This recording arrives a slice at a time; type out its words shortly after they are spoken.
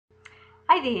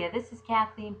Hi there, this is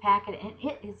Kathleen Packard, and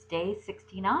it is day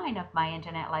 69 of my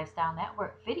Internet Lifestyle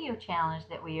Network video challenge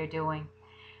that we are doing.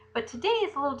 But today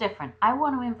is a little different. I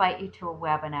want to invite you to a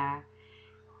webinar.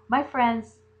 My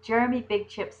friends Jeremy Big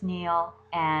Chips Neal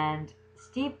and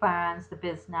Steve Barnes, the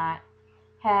Biz Nut,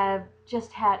 have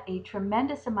just had a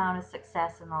tremendous amount of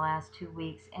success in the last 2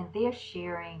 weeks, and they're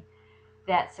sharing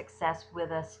that success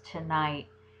with us tonight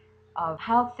of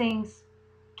how things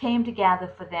came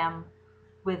together for them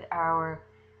with our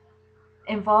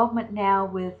involvement now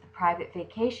with the private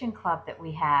vacation club that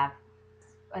we have.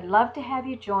 I'd love to have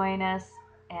you join us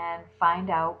and find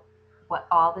out what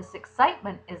all this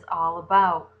excitement is all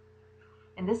about.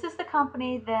 And this is the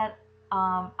company that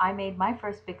I made my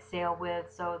first big sale with,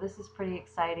 so this is pretty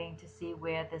exciting to see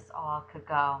where this all could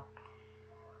go.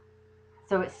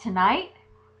 So it's tonight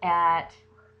at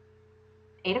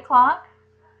 8 o'clock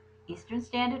Eastern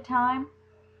Standard Time.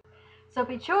 So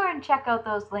be sure and check out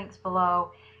those links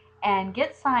below and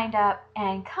get signed up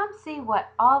and come see what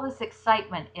all this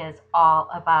excitement is all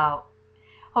about.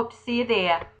 Hope to see you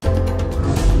there.